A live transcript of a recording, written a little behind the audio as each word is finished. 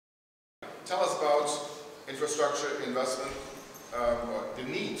tell us about infrastructure investment, or the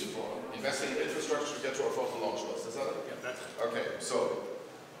need for investing in infrastructure to get to our photon launch list. Is that it? Yeah, that's it. Okay, so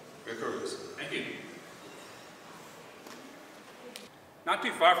we're curious. Thank you. Not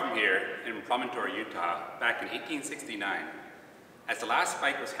too far from here, in Promontory, Utah, back in 1869, as the last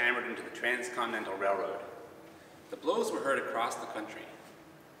spike was hammered into the Transcontinental Railroad, the blows were heard across the country.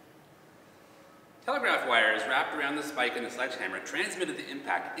 Telegraph wires wrapped around the spike and the sledgehammer transmitted the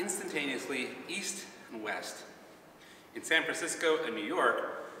impact instantaneously east and west. In San Francisco and New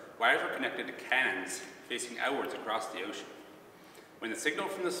York, wires were connected to cannons facing outwards across the ocean. When the signal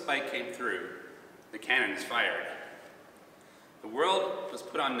from the spike came through, the cannons fired. The world was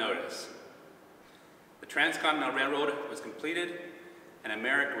put on notice. The Transcontinental Railroad was completed, and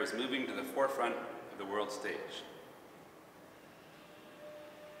America was moving to the forefront of the world stage.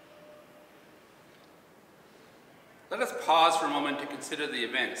 Let us pause for a moment to consider the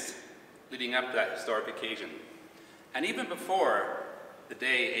events leading up to that historic occasion, and even before the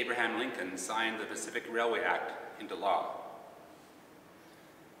day Abraham Lincoln signed the Pacific Railway Act into law.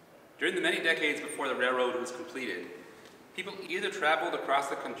 During the many decades before the railroad was completed, people either traveled across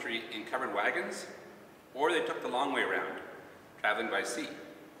the country in covered wagons, or they took the long way around, traveling by sea.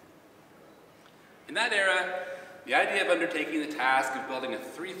 In that era, the idea of undertaking the task of building a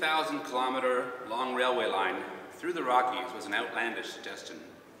 3,000-kilometer long railway line through the Rockies was an outlandish suggestion.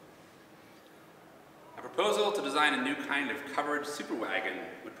 A proposal to design a new kind of covered superwagon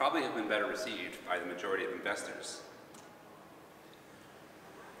would probably have been better received by the majority of investors.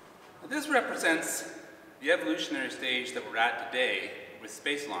 Now, this represents the evolutionary stage that we're at today with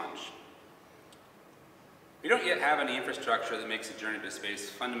space launch. We don't yet have any infrastructure that makes a journey to space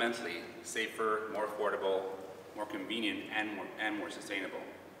fundamentally safer, more affordable, more convenient, and more sustainable.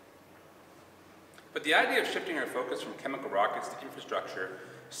 But the idea of shifting our focus from chemical rockets to infrastructure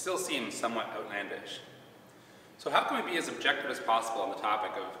still seems somewhat outlandish. So how can we be as objective as possible on the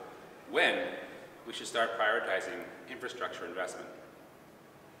topic of when we should start prioritizing infrastructure investment?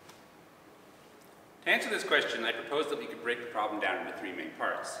 To answer this question, I propose that we could break the problem down into three main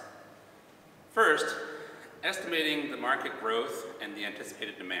parts. First, estimating the market growth and the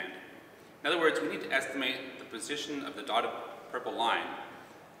anticipated demand. In other words, we need to estimate the position of the dotted purple line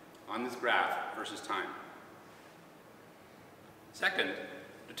on this graph versus time. Second,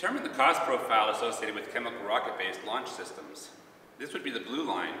 determine the cost profile associated with chemical rocket-based launch systems. This would be the blue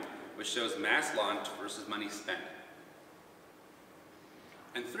line, which shows mass launched versus money spent.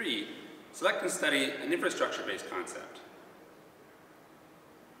 And three, select and study an infrastructure-based concept.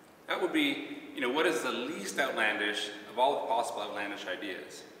 That would be, what is the least outlandish of all the possible outlandish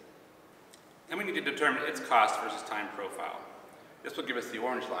ideas? Then we need to determine its cost versus time profile. This will give us the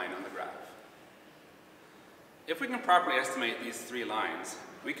orange line on the graph. If we can properly estimate these three lines,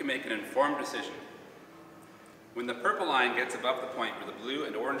 we can make an informed decision. When the purple line gets above the point where the blue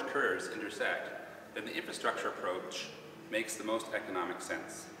and orange curves intersect, then the infrastructure approach makes the most economic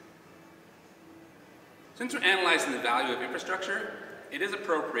sense. Since we're analyzing the value of infrastructure, it is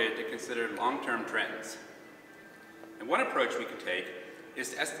appropriate to consider long-term trends. And one approach we can take is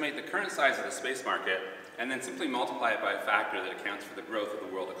to estimate the current size of the space market and then simply multiply it by a factor that accounts for the growth of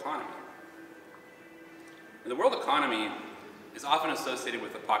the world economy. And the world economy is often associated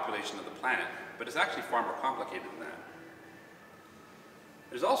with the population of the planet, but it's actually far more complicated than that.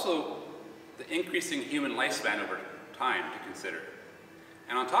 There's also the increasing human lifespan over time to consider.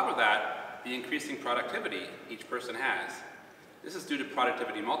 And on top of that, the increasing productivity each person has. This is due to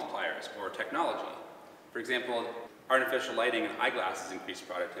productivity multipliers, or technology. For example, artificial lighting and eyeglasses increased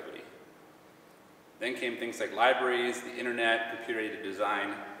productivity. Then came things like libraries, the internet, computer-aided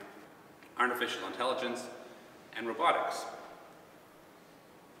design, artificial intelligence, and robotics.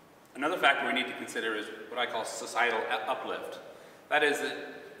 Another factor we need to consider is what I call societal uplift. That is that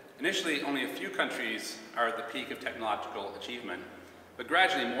initially only a few countries are at the peak of technological achievement, but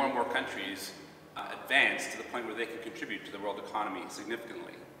gradually more and more countries advance to the point where they can contribute to the world economy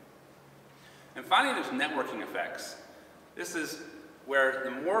significantly. And finally, there's networking effects. This is where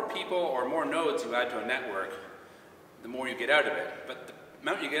the more people or more nodes you add to a network, the more you get out of it. But the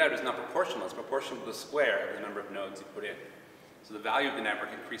amount you get out is not proportional. It's proportional to the square of the number of nodes you put in. So the value of the network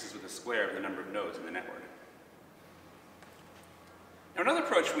increases with the square of the number of nodes in the network. Now, another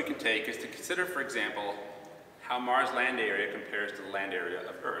approach we can take is to consider, for example, how Mars' land area compares to the land area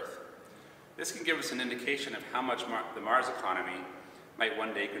of Earth. This can give us an indication of how much the Mars economy might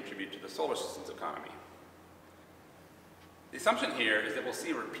one day contribute to the solar system's economy. The assumption here is that we'll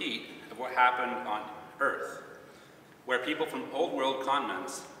see a repeat of what happened on Earth, where people from old world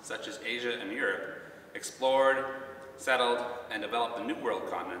continents, such as Asia and Europe, explored, settled, and developed the New World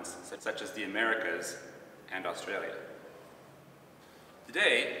continents, such as the Americas and Australia.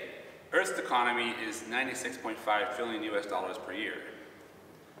 Today, Earth's economy is $96.5 trillion per year.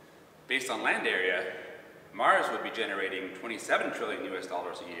 Based on land area, Mars would be generating $27 trillion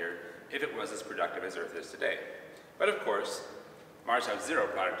a year if it was as productive as Earth is today. But of course, Mars has zero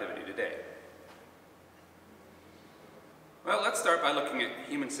productivity today. Well, let's start by looking at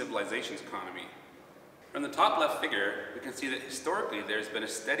human civilization's economy. From the top left figure, we can see that historically there's been a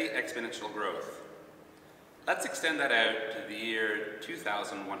steady exponential growth. Let's extend that out to the year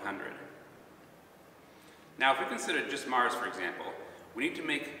 2100. Now, if we consider just Mars, for example, we need to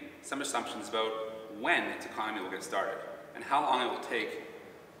make some assumptions about when its economy will get started and how long it will take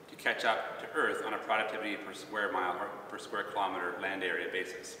to catch up to Earth on a productivity per square mile or per square kilometer land area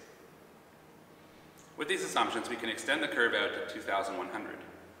basis. With these assumptions, we can extend the curve out to 2100.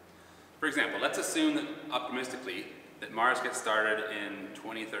 For example, let's assume that, optimistically, that Mars gets started in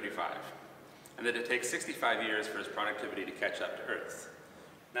 2035 and that it takes 65 years for its productivity to catch up to Earth's.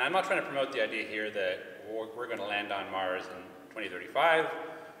 Now, I'm not trying to promote the idea here that we're going to land on Mars in 2035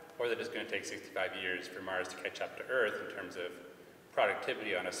 or that it's going to take 65 years for Mars to catch up to Earth in terms of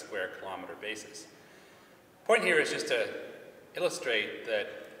productivity on a square kilometer basis. The point here is just to illustrate that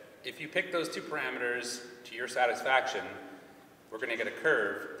if you pick those two parameters to your satisfaction, we're going to get a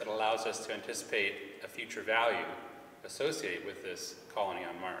curve that allows us to anticipate a future value associated with this colony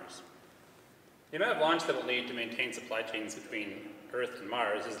on Mars. The amount of launch that we'll need to maintain supply chains between Earth and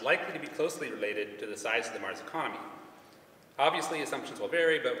Mars is likely to be closely related to the size of the Mars economy. Obviously, assumptions will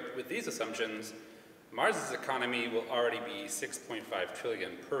vary, but with these assumptions, Mars's economy will already be 6.5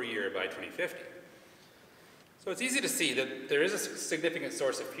 trillion per year by 2050. So it's easy to see that there is a significant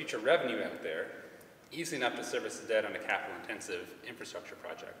source of future revenue out there, easy enough to service the debt on a capital-intensive infrastructure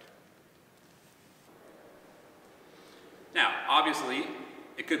project. Now, obviously,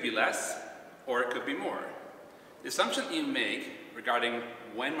 it could be less, or it could be more. The assumption that you make regarding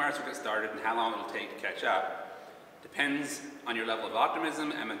when Mars will get started and how long it will take to catch up depends on your level of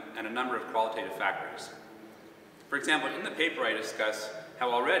optimism and a number of qualitative factors. For example, in the paper I discuss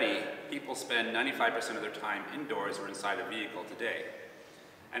how already people spend 95% of their time indoors or inside a vehicle today,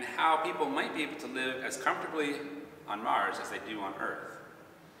 and how people might be able to live as comfortably on Mars as they do on Earth.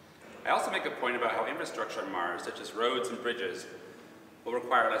 I also make a point about how infrastructure on Mars, such as roads and bridges, will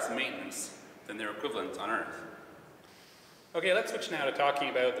require less maintenance than their equivalents on Earth. Okay, let's switch now to talking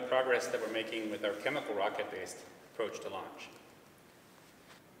about the progress that we're making with our chemical rocket-based approach to launch.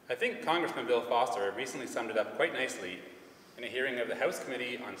 I think Congressman Bill Foster recently summed it up quite nicely in a hearing of the House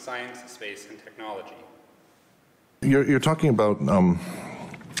Committee on Science, Space, and Technology. You're talking about,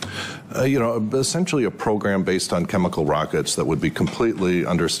 essentially a program based on chemical rockets that would be completely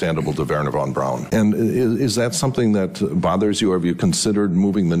understandable to Wernher von Braun. And is that something that bothers you, or have you considered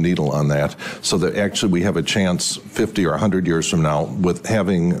moving the needle on that so that actually we have a chance 50 or 100 years from now with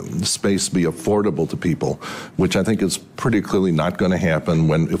having space be affordable to people, which I think is pretty clearly not going to happen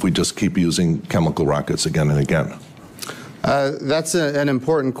if we just keep using chemical rockets again and again? That's an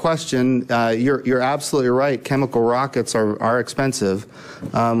important question. You're absolutely right. Chemical rockets are expensive.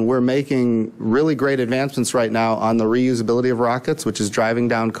 We're making really great advancements right now on the reusability of rockets, which is driving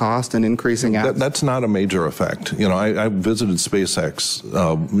down cost and increasing access. That's not a major effect. I visited SpaceX,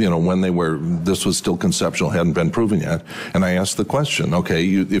 when this was still conceptual, hadn't been proven yet, and I asked the question, okay,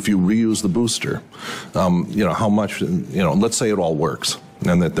 if you reuse the booster, how much, let's say it all works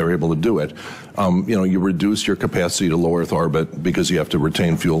and that they're able to do it. You reduce your capacity to low Earth orbit because you have to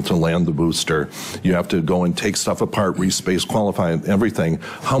retain fuel to land the booster. You have to go and take stuff apart, respace, qualify everything.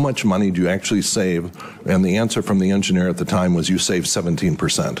 How much money do you actually save? And the answer from the engineer at the time was you save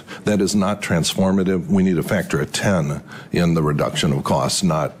 17%. That is not transformative. We need a factor of 10 in the reduction of costs,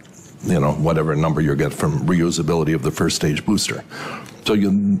 not whatever number you get from reusability of the first stage booster. So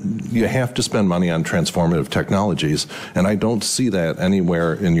you have to spend money on transformative technologies, and I don't see that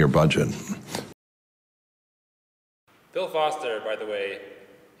anywhere in your budget. Bill Foster, by the way,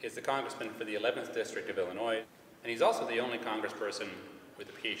 is the congressman for the 11th District of Illinois, and he's also the only congressperson with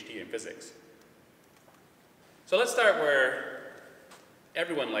a PhD in physics. So let's start where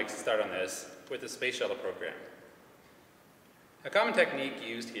everyone likes to start on this, with the Space Shuttle program. A common technique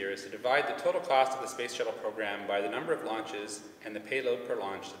used here is to divide the total cost of the Space Shuttle program by the number of launches and the payload per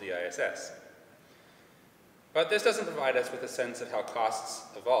launch to the ISS. But this doesn't provide us with a sense of how costs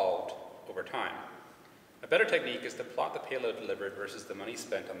evolved over time. A better technique is to plot the payload delivered versus the money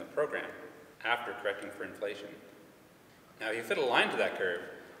spent on the program after correcting for inflation. Now, if you fit a line to that curve,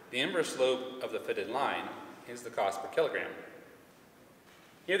 the inverse slope of the fitted line is the cost per kilogram.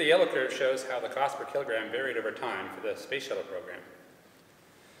 Here the yellow curve shows how the cost per kilogram varied over time for the space shuttle program.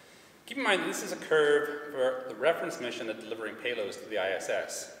 Keep in mind that this is a curve for the reference mission of delivering payloads to the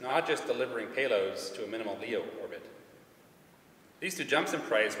ISS, not just delivering payloads to a minimal LEO orbit. These two jumps in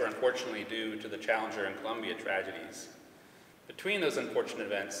price were unfortunately due to the Challenger and Columbia tragedies. Between those unfortunate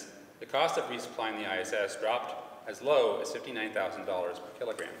events, the cost of resupplying the ISS dropped as low as $59,000 per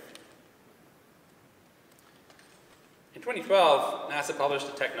kilogram. In 2012, NASA published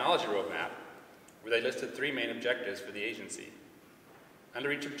a technology roadmap where they listed 3 main objectives for the agency. Under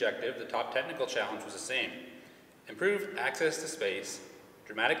each objective, the top technical challenge was the same: improve access to space,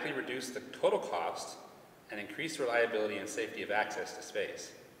 dramatically reduce the total cost, and increase reliability and safety of access to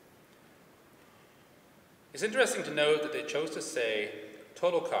space. It's interesting to note that they chose to say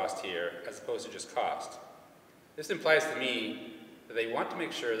total cost here as opposed to just cost. This implies to me that they want to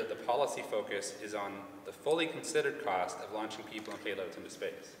make sure that the policy focus is on the fully considered cost of launching people and payloads into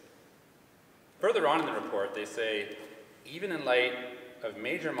space. Further on in the report, they say, even in light of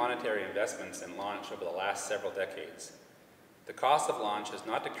major monetary investments in launch over the last several decades, the cost of launch has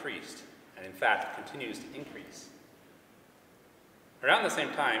not decreased, and in fact continues to increase. Around the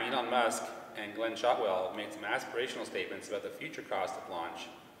same time, Elon Musk and Glenn Shotwell made some aspirational statements about the future cost of launch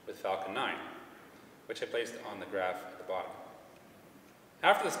with Falcon 9, which I placed on the graph at the bottom.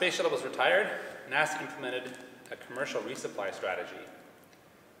 After the space shuttle was retired, NASA implemented a commercial resupply strategy.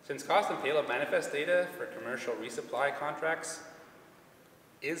 Since cost and payload manifest data for commercial resupply contracts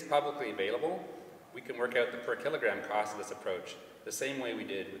is publicly available, we can work out the per kilogram cost of this approach the same way we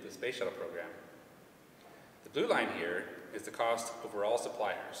did with the space shuttle program. The blue line here is the cost over all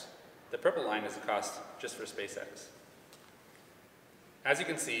suppliers. The purple line is the cost just for SpaceX. As you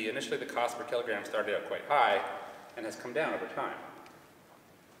can see, initially the cost per kilogram started out quite high and has come down over time.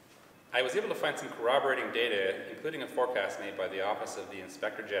 I was able to find some corroborating data, including a forecast made by the Office of the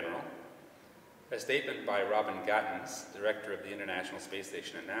Inspector General, a statement by Robin Gattens, Director of the International Space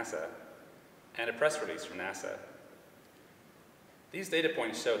Station at NASA, and a press release from NASA. These data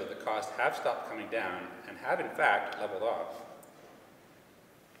points show that the costs have stopped coming down and have in fact leveled off.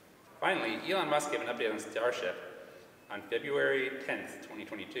 Finally, Elon Musk gave an update on Starship on February 10th,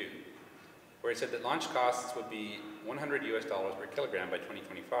 2022, where he said that launch costs would be $100 per kilogram by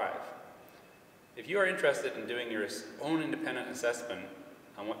 2025. If you are interested in doing your own independent assessment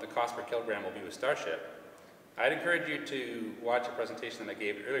on what the cost per kilogram will be with Starship, I'd encourage you to watch a presentation that I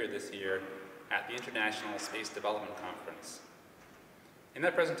gave earlier this year at the International Space Development Conference. In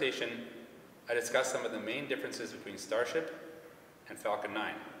that presentation, I discussed some of the main differences between Starship and Falcon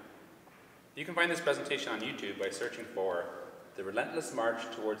 9. You can find this presentation on YouTube by searching for "The Relentless March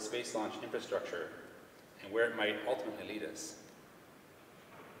Towards Space Launch Infrastructure" and where it might ultimately lead us.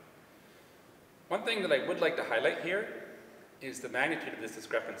 One thing that I would like to highlight here is the magnitude of this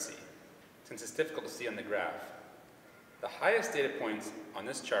discrepancy, since it's difficult to see on the graph. The highest data points on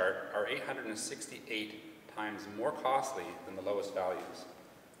this chart are 868 times more costly than the lowest values.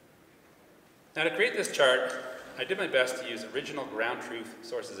 Now, to create this chart, I did my best to use original ground truth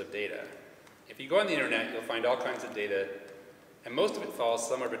sources of data. If you go on the internet, you'll find all kinds of data, and most of it falls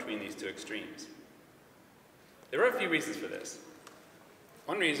somewhere between these two extremes. There are a few reasons for this.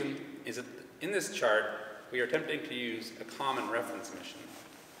 One reason is that in this chart, we are attempting to use a common reference mission.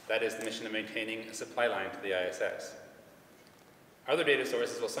 That is the mission of maintaining a supply line to the ISS. Other data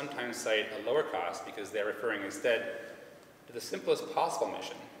sources will sometimes cite a lower cost because they're referring instead to the simplest possible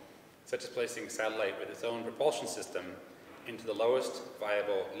mission, such as placing a satellite with its own propulsion system into the lowest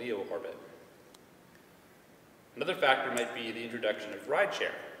viable LEO orbit. Another factor might be the introduction of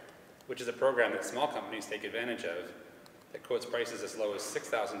rideshare, which is a program that small companies take advantage of that quotes prices as low as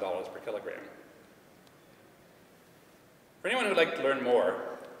 $6,000 per kilogram. For anyone who would like to learn more,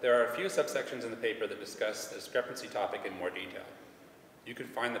 there are a few subsections in the paper that discuss the discrepancy topic in more detail. You can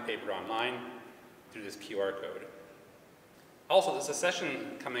find the paper online through this QR code. Also, there's a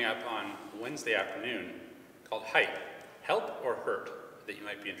session coming up on Wednesday afternoon called HYPE, Help or Hurt, that you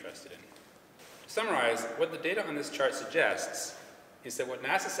might be interested in. To summarize, what the data on this chart suggests is that what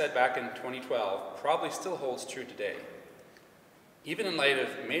NASA said back in 2012 probably still holds true today. Even in light of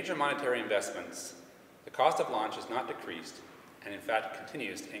major monetary investments, the cost of launch has not decreased and in fact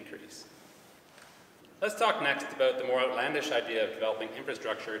continues to increase. Let's talk next about the more outlandish idea of developing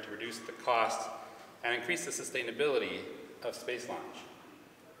infrastructure to reduce the cost and increase the sustainability of space launch.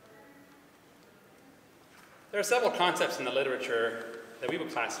 There are several concepts in the literature that we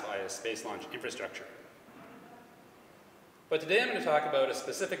would classify as space launch infrastructure. But today I'm going to talk about a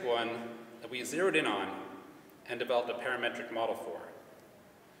specific one that we zeroed in on and developed a parametric model for.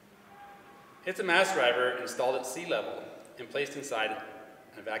 It's a mass driver installed at sea level and placed inside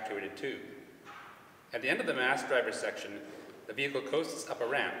an evacuated tube. At the end of the mass driver section, the vehicle coasts up a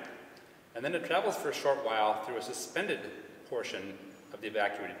ramp, and then it travels for a short while through a suspended portion of the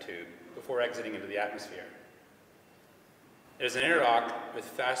evacuated tube before exiting into the atmosphere. There's an airlock with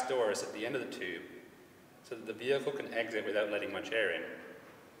fast doors at the end of the tube so that the vehicle can exit without letting much air in.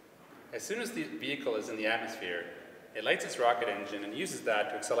 As soon as the vehicle is in the atmosphere, it lights its rocket engine and uses that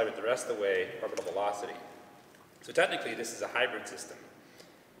to accelerate the rest of the way at orbital velocity. So technically this is a hybrid system,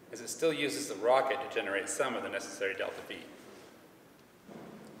 as it still uses the rocket to generate some of the necessary delta V.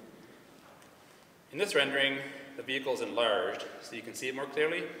 In this rendering, the vehicle is enlarged so you can see it more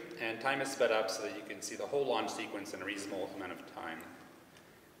clearly, and time is sped up so that you can see the whole launch sequence in a reasonable amount of time.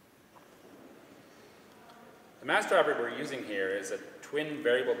 The mass driver we're using here is a twin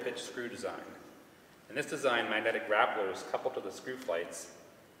variable pitch screw design. In this design, magnetic grapplers couple to the screw flights,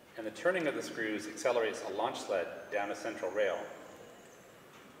 and the turning of the screws accelerates a launch sled down a central rail.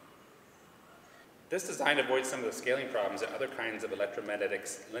 This design avoids some of the scaling problems that other kinds of electromagnetic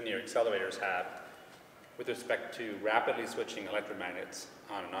linear accelerators have with respect to rapidly switching electromagnets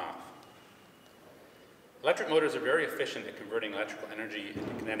on and off. Electric motors are very efficient at converting electrical energy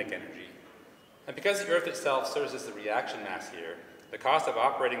into kinetic energy. And because the Earth itself serves as the reaction mass here, the cost of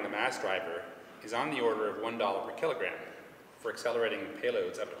operating the mass driver is on the order of $1 per kilogram for accelerating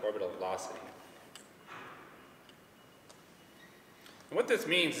payloads up to orbital velocity. And what this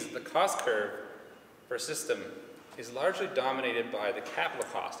means is the cost curve for a system is largely dominated by the capital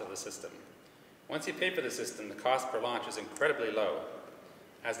cost of the system. Once you pay for the system, the cost per launch is incredibly low,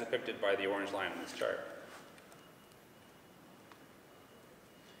 as depicted by the orange line on this chart.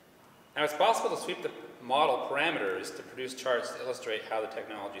 Now, it's possible to sweep the model parameters to produce charts to illustrate how the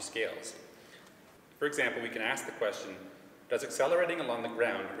technology scales. For example, we can ask the question, does accelerating along the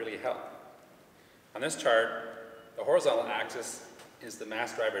ground really help? On this chart, the horizontal axis is the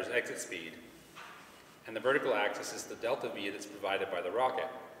mass driver's exit speed, and the vertical axis is the delta V that's provided by the rocket.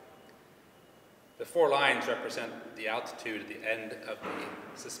 The four lines represent the altitude at the end of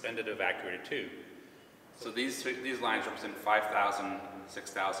the suspended evacuated tube. So these lines represent 5,000,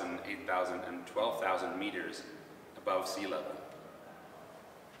 6,000, 8,000, and 12,000 meters above sea level.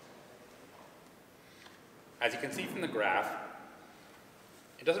 As you can see from the graph,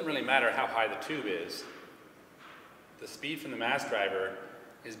 it doesn't really matter how high the tube is. The speed from the mass driver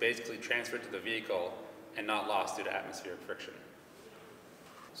is basically transferred to the vehicle and not lost due to atmospheric friction.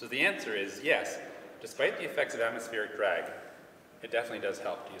 So the answer is yes, despite the effects of atmospheric drag, it definitely does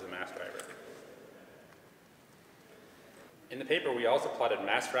help to use a mass driver. In the paper, we also plotted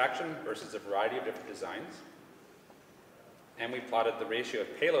mass fraction versus a variety of different designs, and we plotted the ratio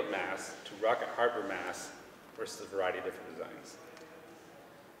of payload mass to rocket hardware mass versus a variety of different designs.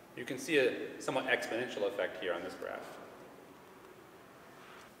 You can see a somewhat exponential effect here on this graph.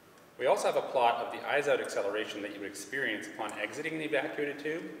 We also have a plot of the eyes-out acceleration that you would experience upon exiting the evacuated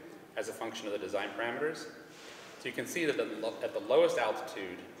tube as a function of the design parameters. So you can see that at the lowest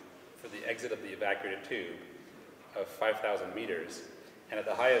altitude for the exit of the evacuated tube of 5,000 meters, and at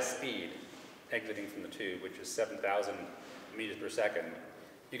the highest speed exiting from the tube, which is 7,000 meters per second,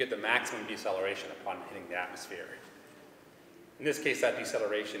 you get the maximum deceleration upon hitting the atmosphere. In this case, that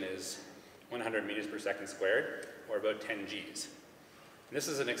deceleration is 100 meters per second squared, or about 10 Gs. And this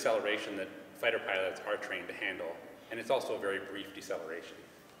is an acceleration that fighter pilots are trained to handle, and it's also a very brief deceleration.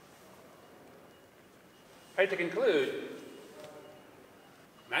 All right, to conclude,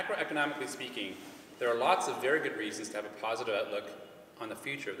 macroeconomically speaking, there are lots of very good reasons to have a positive outlook on the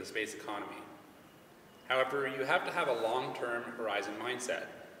future of the space economy. However, you have to have a long-term horizon mindset,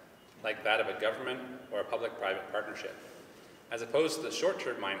 like that of a government or a public-private partnership, as opposed to the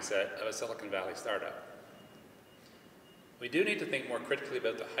short-term mindset of a Silicon Valley startup. We do need to think more critically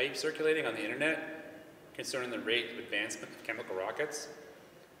about the hype circulating on the internet concerning the rate of advancement of chemical rockets.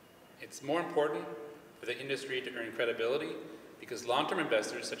 It's more important for the industry to earn credibility because long-term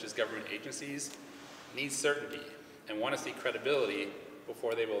investors, such as government agencies, need certainty and want to see credibility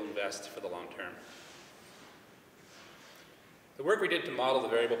before they will invest for the long term. The work we did to model the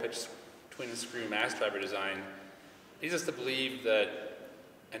variable pitch twin screw mass driver design leads us to believe that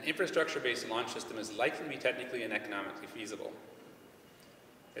an infrastructure-based launch system is likely to be technically and economically feasible.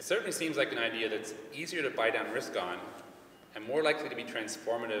 It certainly seems like an idea that's easier to buy down risk on and more likely to be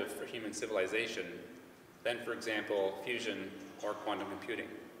transformative for human civilization than, for example, fusion or quantum computing.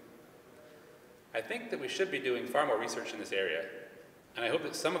 I think that we should be doing far more research in this area, and I hope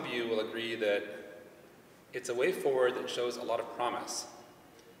that some of you will agree that it's a way forward that shows a lot of promise,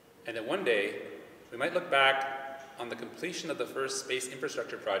 and that one day we might look back on the completion of the first space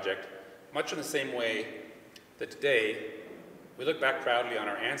infrastructure project much in the same way that today We look back proudly on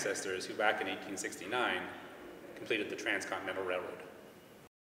our ancestors who back in 1869 completed the Transcontinental Railroad.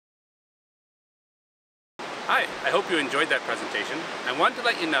 Hi, I hope you enjoyed that presentation. I want to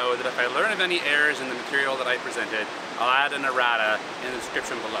let you know that if I learn of any errors in the material that I presented, I'll add an errata in the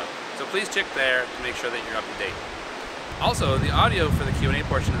description below. So please check there to make sure that you're up to date. Also, the audio for the Q&A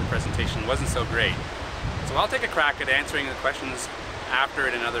portion of the presentation wasn't so great, so I'll take a crack at answering the questions after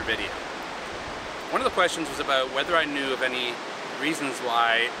in another video. One of the questions was about whether I knew of any reasons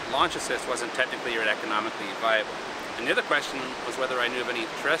why launch assist wasn't technically or economically viable. And the other question was whether I knew of any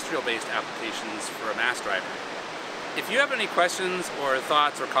terrestrial-based applications for a mass driver. If you have any questions or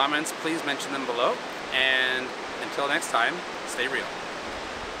thoughts or comments, please mention them below. And until next time, stay real.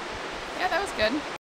 Yeah, that was good.